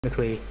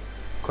technically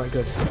quite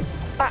good.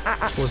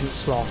 Wasn't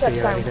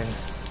sloppy or anything.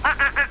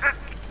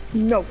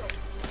 No.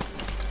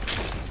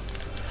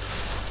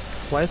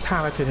 Why is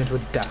Hannah turned into a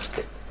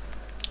duck?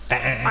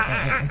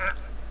 I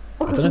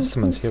don't know if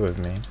someone's here with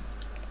me.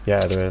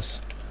 Yeah, there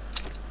is.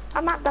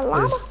 I'm at the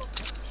llama.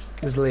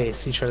 There's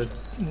Lacey trying to...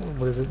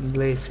 What is it?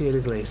 Lacey? It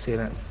is Lacey,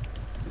 isn't it?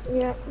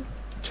 Yeah.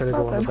 Trying to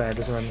go on the bed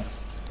as well.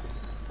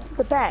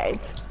 The bed?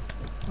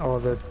 Or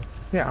the...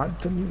 Yeah, I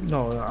don't...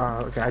 No,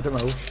 okay, I don't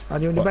know. Are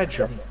you in your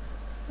bedroom?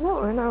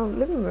 No, in our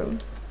living room.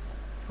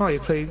 Oh, you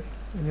play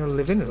in your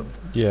living room?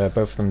 Yeah,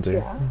 both of them do.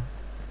 Yeah.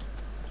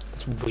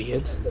 That's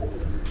weird.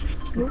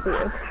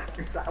 Weird.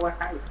 It's our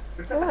house.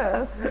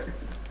 Yeah.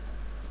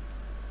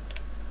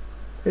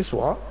 It's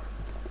what?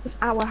 It's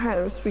our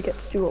house. We get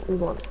to do what we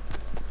want.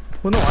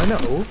 Well, no, I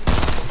know.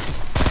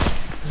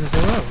 This is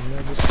their own.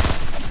 They're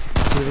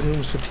just living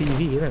rooms for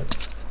TV, isn't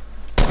it?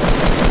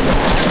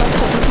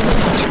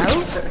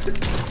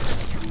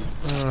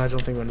 Oh, I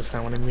don't think you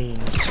understand what it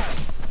means.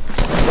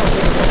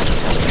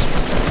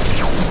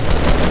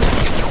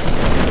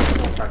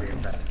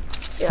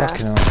 Yeah.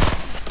 Fucking hell.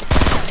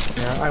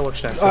 Yeah, I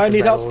watch that. I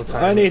need help.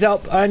 I need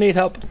help. I need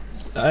help.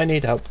 I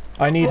need help.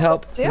 I need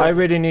help. Yeah. I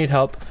really need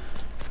help.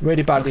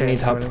 Really badly need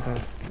help.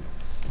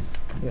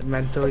 Yeah,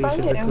 mentally, What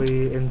about you?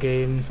 physically, in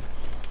game.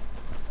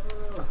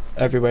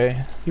 Every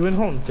way. You in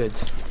Haunted?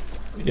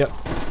 Yep.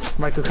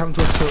 Michael, come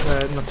to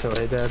us, not to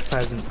a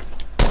peasant.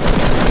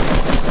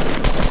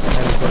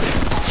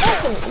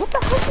 What the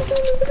heck are you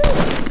doing over there?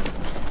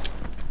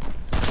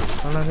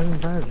 I'm not in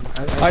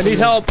peasant. I need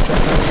help.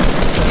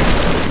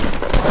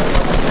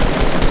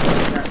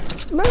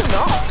 No,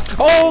 not.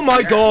 Oh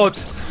my god!